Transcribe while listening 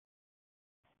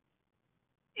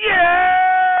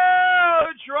Yeah!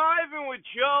 Driving with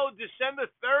Joe, December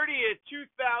 30th,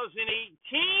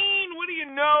 2018. What do you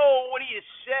know? What do you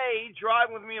say?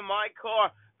 Driving with me in my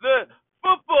car. The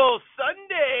Football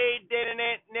Sunday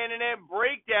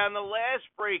breakdown, the last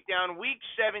breakdown, week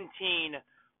 17.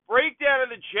 Breakdown of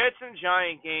the Jets and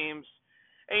Giant games.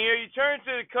 And you turn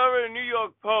to the cover of the New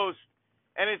York Post,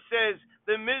 and it says,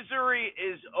 "The misery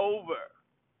is over."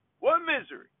 What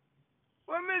misery?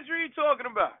 What misery are you talking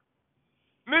about?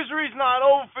 Misery's not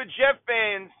over for Jet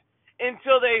fans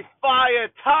until they fire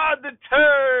Todd the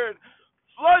Turd.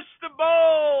 Flush the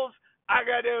bowls,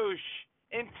 Agadoosh.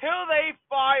 Until they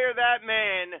fire that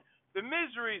man, the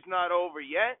misery's not over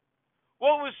yet.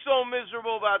 What was so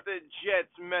miserable about the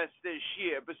Jets' mess this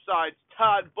year besides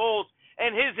Todd Bowles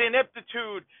and his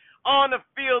ineptitude on the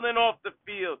field and off the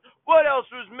field? What else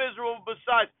was miserable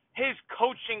besides his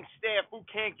coaching staff who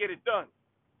can't get it done?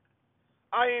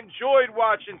 I enjoyed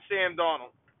watching Sam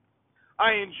Darnold.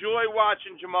 I enjoyed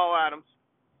watching Jamal Adams.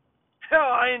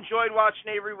 Hell, I enjoyed watching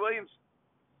Avery Williams.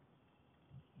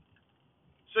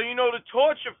 So, the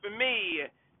torture for me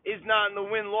is not in the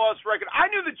win-loss record. I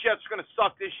knew the Jets were going to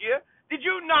suck this year. Did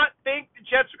you not think the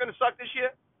Jets were going to suck this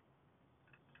year?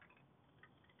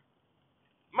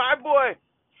 My boy,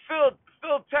 Phil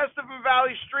Testa from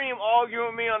Valley Stream arguing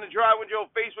with me on the Drive with Joe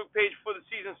Facebook page before the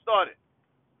season started.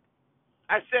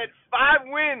 I said 5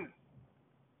 wins.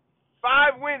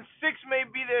 5 wins, 6 may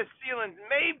be their ceiling.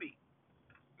 Maybe.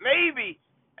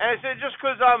 And I said just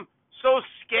because I'm so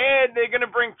scared they're going to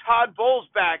bring Todd Bowles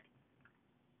back,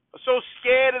 I'm so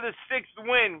scared of the 6th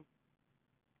win.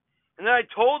 And then I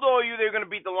told all you they're going to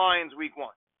beat the Lions week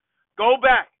 1. Go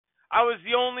back. I was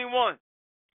the only one.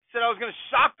 Said I was going to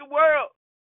shock the world.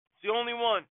 It's the only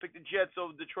one. Pick the Jets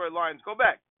over the Detroit Lions. Go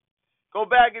back. Go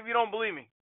back if you don't believe me.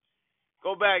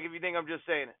 Go back if you think I'm just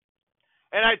saying it.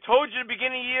 And I told you at the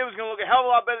beginning of the year it was going to look a hell of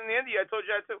a lot better than the end of the year. I told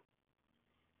you that too.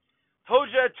 Told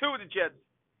you that too with the Jets.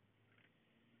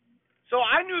 So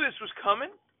I knew this was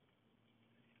coming.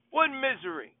 What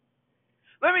misery.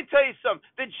 Let me tell you something.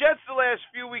 The Jets the last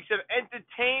few weeks have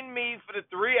entertained me for the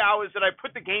 3 hours that I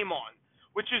put the game on,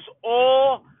 which is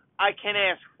all I can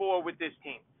ask for with this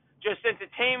team. Just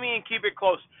entertain me and keep it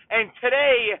close. And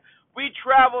today we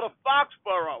travel to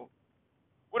Foxborough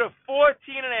with a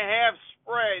 14.5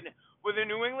 spread with a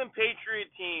New England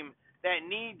Patriot team that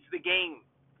needs the game.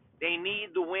 They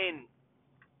need the win.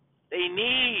 They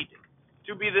need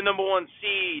to be the number 1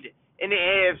 seed in the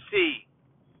AFC.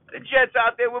 The Jets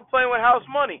out there were playing with house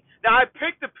money. Now, I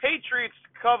picked the Patriots to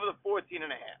cover the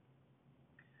 14.5.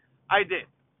 I did.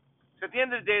 So at the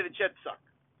end of the day, the Jets suck.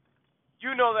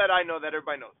 You know that. I know that.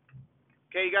 Everybody knows.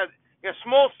 Okay, you got a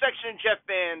small section of Jet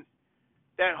fans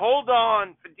that hold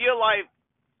on for dear life.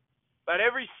 But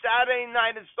every Saturday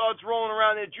night it starts rolling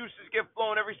around, their juices get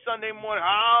flowing every Sunday morning.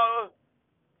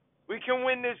 We can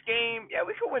win this game. Yeah,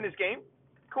 we can win this game.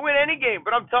 We can win any game.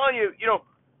 But I'm telling you,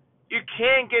 you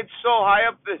can't get so high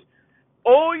up this.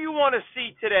 All you want to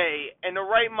see today, and the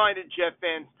right-minded Jet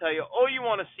fans tell you, all you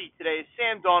want to see today is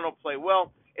Sam Darnold play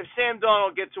well. If Sam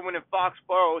Darnold gets a win in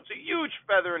Foxborough, it's a huge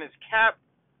feather in his cap.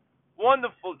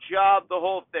 Wonderful job, the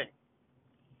whole thing.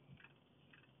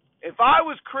 If I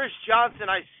was Chris Johnson,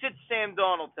 I'd sit Sam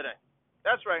Darnold today.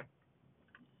 That's right.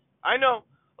 I know.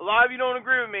 A lot of you don't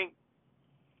agree with me.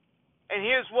 And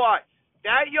here's why.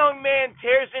 That young man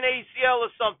tears an ACL or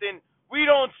something, we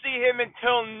don't see him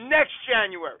until next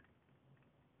January.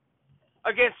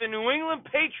 Against a New England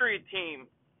Patriot team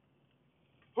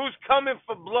who's coming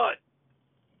for blood.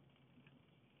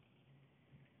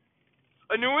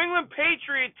 A New England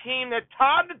Patriot team that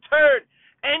Todd the Turd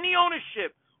and the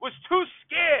ownership was too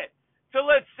scared to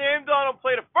let Sam Darnold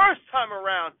play the first time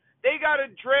around. They got to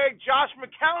drag Josh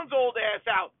McCown's old ass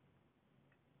out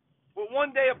with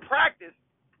 1 day of practice.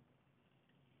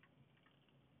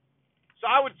 So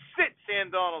I would sit Sam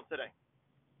Darnold today.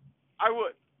 I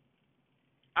would.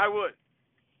 I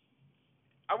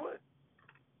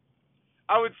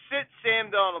would sit Sam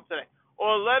Darnold today.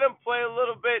 Or let him play a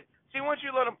little bit. See, once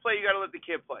you let him play, you got to let the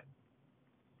kid play.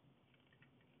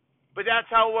 But that's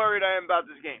how worried I am about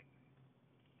this game.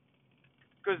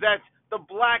 Because that's the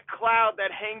black cloud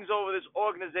that hangs over this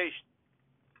organization.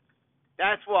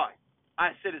 That's why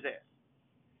I sit his ass.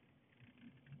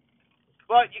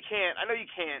 But you can't. I know you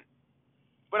can't.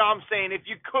 But I'm saying if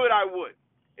you could, I would,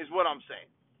 is what I'm saying.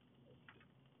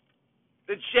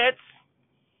 The Jets,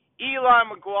 Eli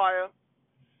McGuire,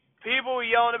 people were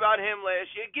yelling about him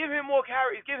last year. Give him more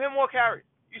carries. Give him more carries.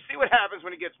 You see what happens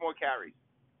when he gets more carries.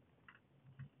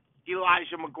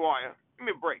 Elijah McGuire. Give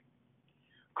me a break.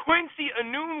 Quincy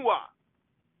Enunwa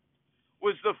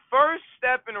was the first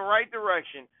step in the right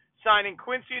direction signing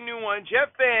Quincy Enunwa. And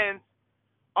Jet fans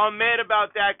are mad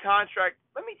about that contract.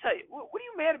 Let me tell you, what are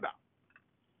you mad about?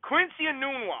 Quincy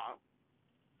Enunwa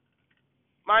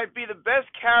might be the best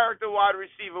character wide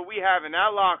receiver we have in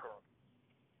that locker room.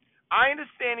 I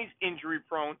understand he's injury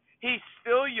prone. He's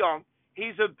still young.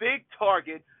 He's a big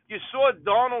target. You saw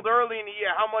Donald early in the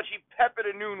year, how much he peppered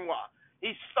Enunwa.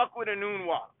 He stuck with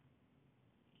Enunwa.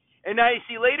 And now you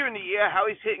see later in the year how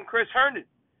he's hitting Chris Herndon.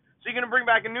 So you're going to bring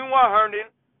back Enunwa, Herndon.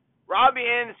 Robbie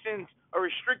Anderson's a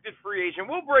restricted free agent.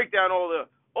 We'll break down all the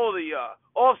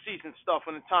off-season stuff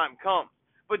when the time comes.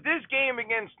 But this game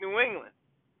against New England,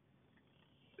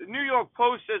 the New York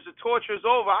Post says the torture is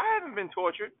over. I haven't been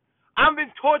tortured. I've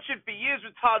been tortured for years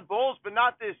with Todd Bowles, but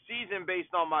not this season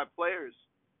based on my players.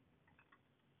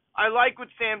 I like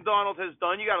what Sam Darnold has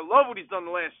done. You got to love what he's done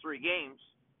the last 3 games.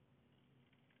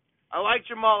 I like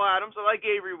Jamal Adams. I like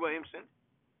Avery Williamson.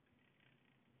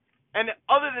 And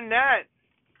other than that,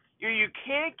 you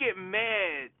can't get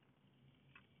mad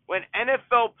when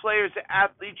NFL players and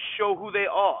athletes show who they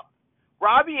are.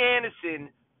 Robbie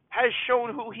Anderson has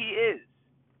shown who he is.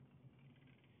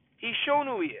 He's shown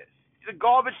who he is. He's a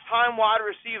garbage time wide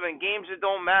receiver in games that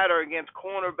don't matter against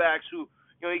cornerbacks who,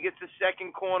 he gets the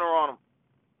second corner on them.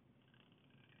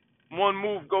 One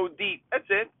move, go deep. That's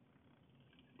it.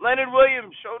 Leonard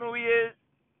Williams showed who he is.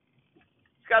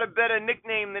 He's got a better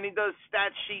nickname than he does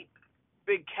stat sheet.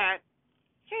 Big cat.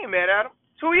 Can't get mad at him.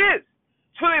 It's who he is.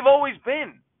 It's who they've always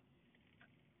been.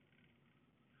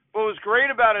 What was great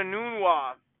about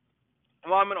Enunwa,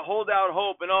 well, I'm going to hold out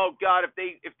hope. And, oh, God, if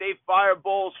they fire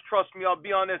Bowles, trust me, I'll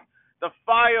be on this. The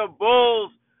fire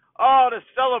Bulls. Oh, the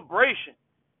celebration.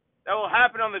 That will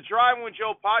happen on the Driving with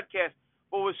Joe podcast.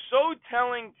 What was so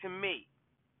telling to me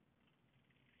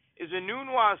is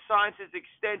Enunwa signs his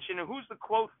extension. And who's the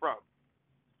quote from?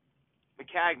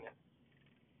 Maccagnan.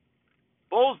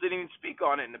 Bowles didn't even speak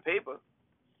on it in the paper.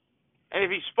 And if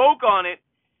he spoke on it,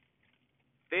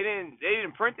 they didn't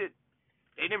print it.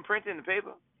 They didn't print it in the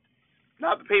paper.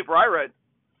 Not the paper I read.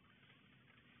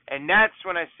 And that's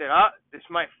when I said, this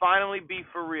might finally be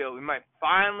for real. We might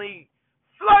finally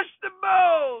flush the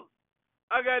Bulls.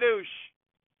 Agadoosh.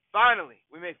 Finally.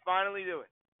 We may finally do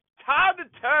it. Todd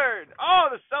the Turd. Oh,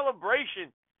 the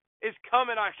celebration is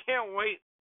coming. I can't wait.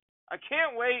 I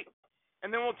can't wait.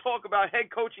 And then we'll talk about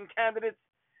head coaching candidates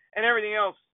and everything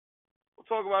else. We'll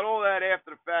talk about all that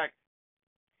after the fact.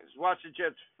 Just watch the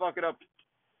Jets fuck it up.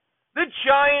 The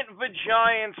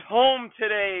Giants home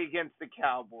today against the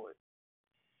Cowboys.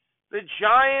 The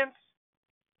Giants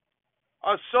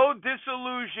are so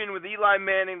disillusioned with Eli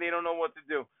Manning, they don't know what to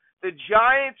do. The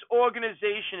Giants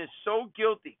organization is so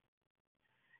guilty.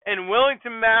 And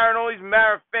Wellington Mara and all these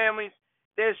Mara families,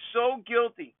 they're so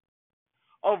guilty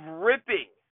of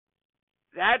ripping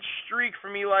that streak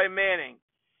from Eli Manning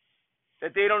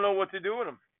that they don't know what to do with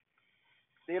him.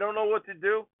 They don't know what to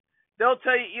do. They'll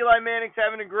tell you Eli Manning's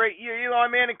having a great year. Eli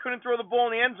Manning couldn't throw the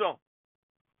ball in the end zone.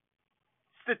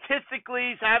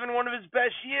 Statistically, he's having one of his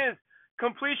best years.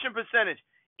 Completion percentage.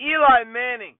 Eli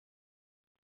Manning.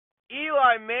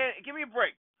 Give me a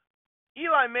break.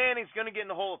 Eli Manning's going to get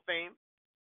in the Hall of Fame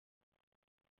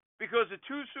because of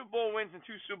 2 Super Bowl wins and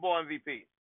 2 Super Bowl MVPs.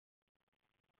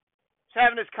 I was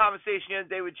having this conversation the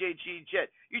other day with JG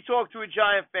Jet. You talk to a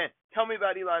Giant fan. Tell me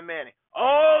about Eli Manning.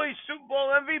 Oh, he's Super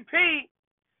Bowl MVP.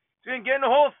 He's going to get in the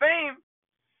Hall of Fame.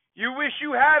 You wish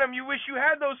you had him. You wish you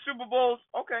had those Super Bowls.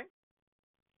 Okay.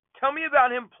 Tell me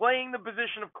about him playing the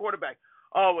position of quarterback.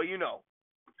 Oh, well,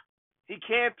 he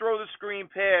can't throw the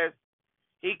screen pass.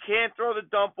 He can't throw the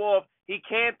dump off. He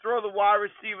can't throw the wide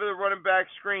receiver, the running back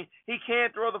screen. He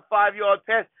can't throw the 5-yard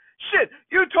pass. Shit,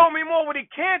 you told me more what he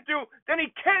can't do than he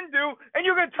can do, and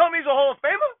you're going to tell me he's a Hall of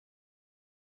Famer?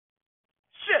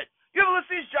 Shit. You ever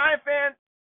listen to these Giant fans?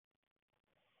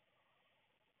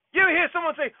 You ever hear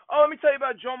someone say, oh, let me tell you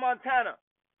about Joe Montana.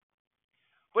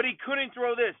 But he couldn't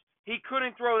throw this. He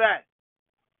couldn't throw that.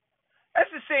 That's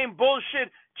the same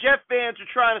bullshit Jet fans are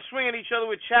trying to swing at each other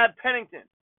with Chad Pennington.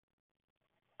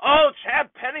 Oh, Chad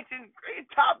Pennington, great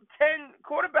top 10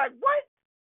 quarterback. What?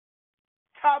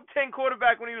 Top 10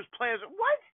 quarterback when he was playing.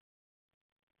 What?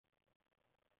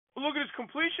 Well, look at his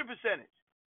completion percentage.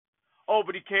 Oh,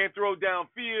 but he can't throw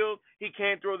downfield. He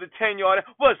can't throw the 10-yard.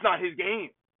 Well, it's not his game.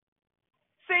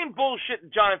 Same bullshit the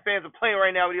Giant fans are playing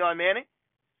right now with Eli Manning.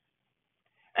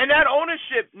 And that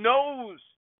ownership knows.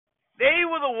 They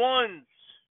were the ones.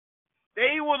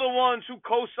 They were the ones who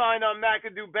co-signed on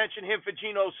McAdoo benching him for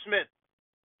Geno Smith.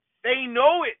 They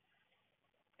know it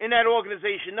in that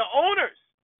organization. The owners.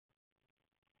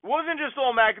 It wasn't just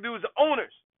all McAdoo, it was the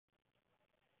owners.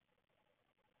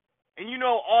 And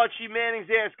Archie Manning's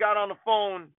ass got on the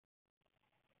phone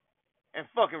and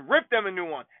fucking rip them a new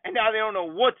one. And now they don't know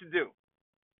what to do.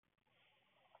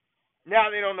 Now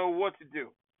they don't know what to do.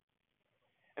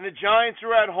 And the Giants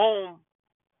are at home.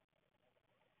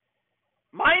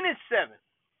 -7.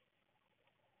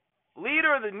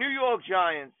 Leader of the New York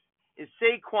Giants is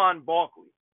Saquon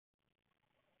Barkley.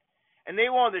 And they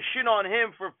wanted to shit on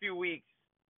him for a few weeks,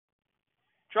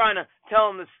 trying to tell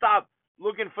him to stop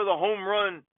looking for the home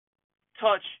run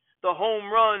touch, the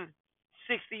home run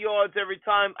 60 yards every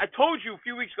time. I told you a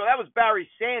few weeks ago that was Barry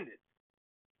Sanders.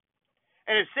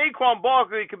 And if Saquon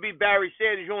Barkley could be Barry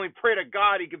Sanders, you only pray to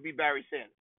God he could be Barry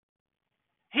Sanders.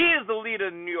 He is the leader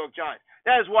of the New York Giants.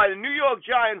 That is why the New York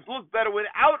Giants look better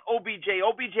without OBJ.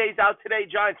 OBJ's out today.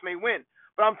 Giants may win.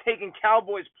 But I'm taking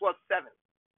Cowboys +7.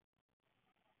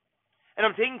 And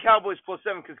I'm taking Cowboys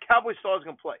 +7 because Cowboys stars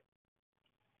going to play.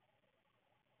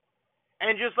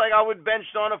 And just like I would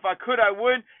bench on, if I could, I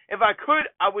would. If I could,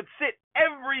 I would sit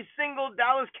every single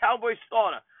Dallas Cowboys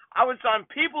starter. I would sign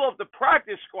people off the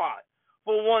practice squad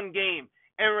for one game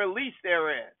and release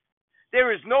their ass.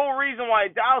 There is no reason why a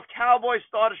Dallas Cowboys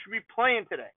starter should be playing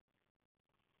today.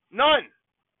 None.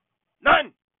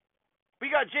 We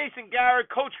got Jason Garrett,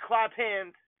 Coach Clap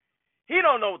Hands. He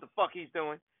don't know what the fuck he's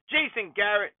doing. Jason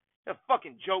Garrett, a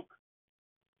fucking joke.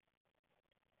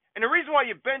 And the reason why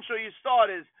you bench or you start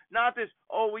is not this,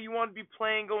 oh, well, you want to be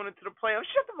playing going into the playoffs.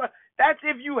 Shut the fuck. That's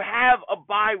if you have a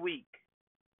bye week.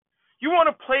 You want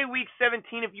to play week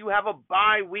 17 if you have a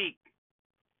bye week.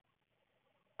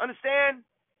 Understand?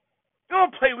 You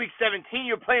don't play week 17,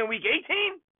 you're playing week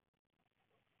 18.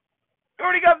 You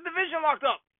already got the division locked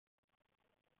up.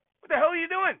 What the hell are you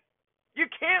doing? You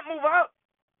can't move out.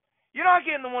 You're not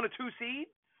getting the 1 or 2 seed.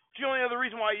 It's the only other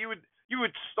reason why you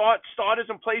would start starters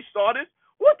and play starters.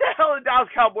 What the hell are Dallas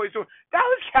Cowboys doing?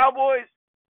 Dallas Cowboys,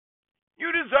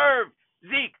 you deserve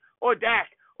Zeke or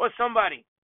Dak or somebody.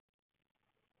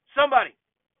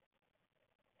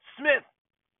 Smith.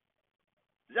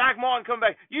 Zach Martin come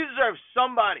back. You deserve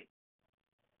somebody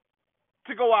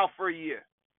to go out for a year.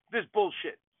 This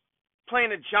bullshit. Playing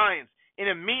the Giants in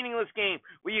a meaningless game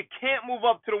where you can't move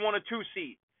up to the 1 or 2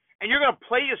 seed. And you're going to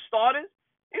play your starters?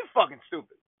 You're fucking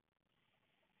stupid.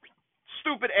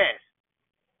 Stupid ass.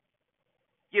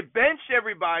 You bench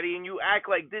everybody and you act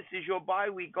like this is your bye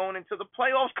week going into the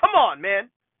playoffs. Come on,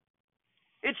 man.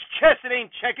 It's chess, it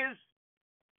ain't checkers.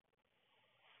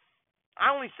 I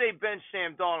only say bench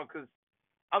Sam Darnold because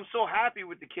I'm so happy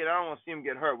with the kid. I don't want to see him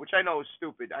get hurt, which I know is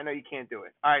stupid. I know you can't do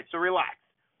it. All right, so relax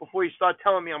before you start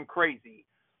telling me I'm crazy.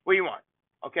 What do you want?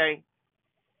 Okay?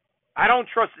 I don't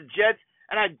trust the Jets,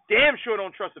 and I damn sure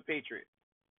don't trust the Patriots.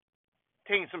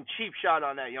 Taking some cheap shot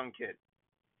on that young kid.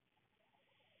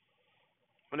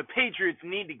 When the Patriots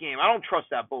need the game, I don't trust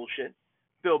that bullshit.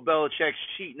 Bill Belichick's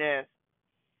cheating ass.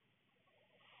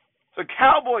 So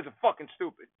Cowboys are fucking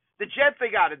stupid. The Jets, they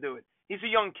got to do it. He's a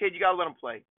young kid. You got to let him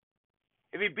play.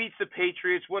 If he beats the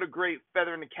Patriots, what a great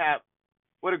feather in the cap.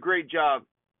 What a great job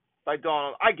by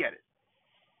Donald. I get it.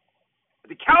 But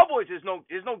the Cowboys, there's no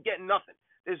getting nothing.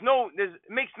 It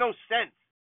makes no sense.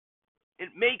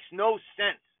 It makes no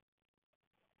sense.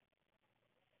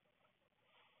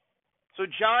 So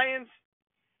Giants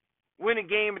win a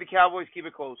game, but the Cowboys keep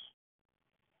it close.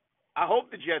 I hope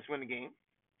the Jets win the game.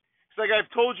 It's like I've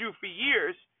told you for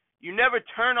years, you never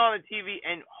turn on the TV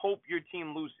and hope your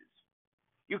team loses.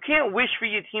 You can't wish for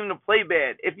your team to play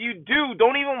bad. If you do,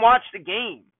 don't even watch the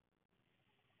game.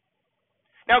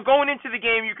 Now, going into the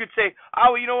game, you could say,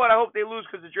 oh, well, you know what? I hope they lose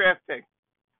because of the draft pick.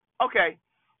 Okay.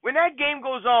 When that game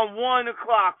goes on 1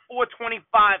 o'clock, 4:25,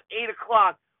 8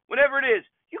 o'clock, whatever it is,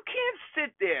 you can't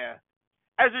sit there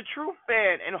as a true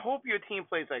fan and hope your team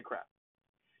plays like crap.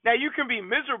 Now, you can be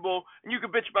miserable and you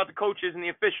can bitch about the coaches and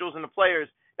the officials and the players.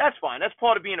 That's fine. That's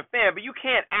part of being a fan, but you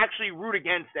can't actually root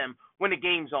against them when the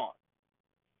game's on.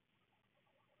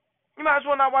 You might as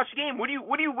well not watch the game. What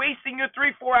are you wasting your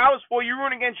 3-4 hours for? You're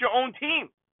rooting against your own team.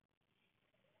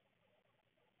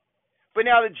 But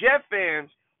now the Jet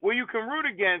fans, what you can root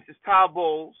against is Todd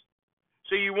Bowles.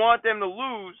 So you want them to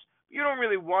lose. You don't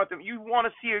really want them. You want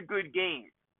to see a good game.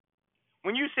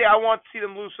 When you say, I want to see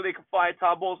them lose so they can fire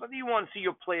Todd Bowles, I think you want to see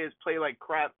your players play like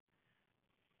crap.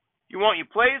 You want your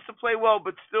players to play well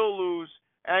but still lose.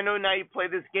 And I know now you play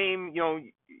this game,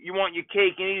 you want your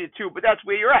cake and eat it too, but that's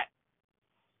where you're at.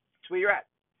 That's where you're at.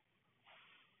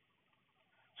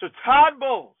 So Todd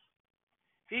Bowles,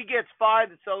 if he gets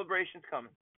fired, the celebration's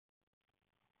coming.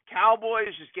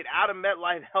 Cowboys just get out of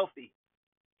MetLife healthy.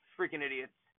 Freaking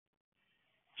idiots.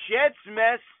 Jets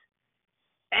mess.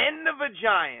 End of the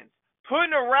Giants.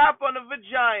 Putting a wrap on the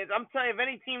Giants. I'm telling you, if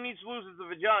any team needs to lose, it's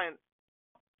the Giants.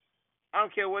 I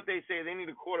don't care what they say. They need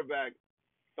a quarterback.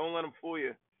 Don't let them fool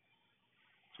you.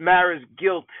 It's Mara's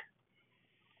guilt.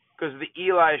 Because of the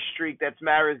Eli streak, that's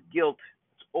Mara's guilt.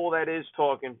 That's all that is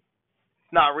talking.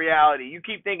 It's not reality. You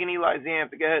keep thinking Eli's the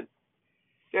answer. Go ahead.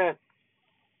 Go ahead.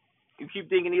 You keep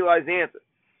thinking Eli's the answer.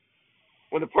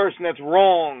 When the person that's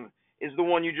wrong is the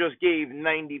one you just gave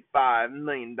 $95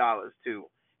 million to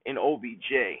in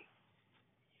OBJ.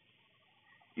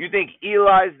 You think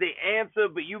Eli's the answer,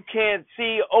 but you can't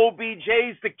see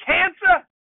OBJ's the cancer?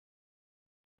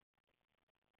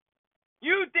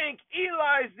 You think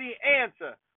Eli's the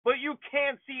answer, but you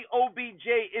can't see OBJ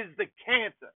is the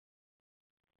cancer.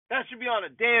 That should be on a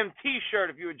damn T-shirt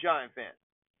if you're a Giant fan.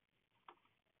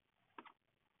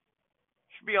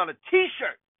 Should be on a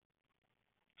T-shirt.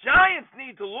 Giants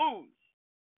need to lose.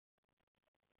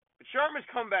 But Sherman's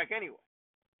come back anyway.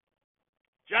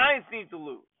 Giants need to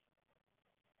lose.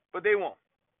 But they won't.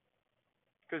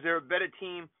 Because they're a better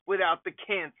team without the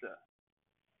cancer.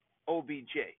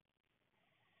 OBJ.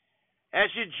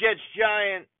 That's your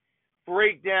Jets-Giant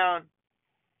breakdown.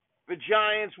 The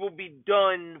Giants will be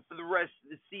done for the rest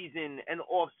of the season and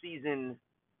off-season.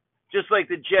 Just like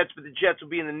the Jets, but the Jets will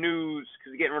be in the news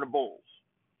because they're getting rid of Bowles.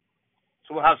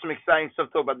 So we'll have some exciting stuff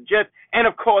to talk about the Jets. And,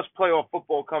 of course, playoff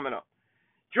football coming up.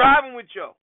 Driving with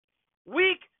Joe.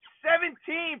 Week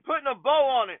 17, putting a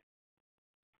bow on it.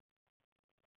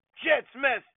 Jets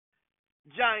mess.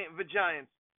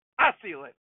 Giants. I'll see you later.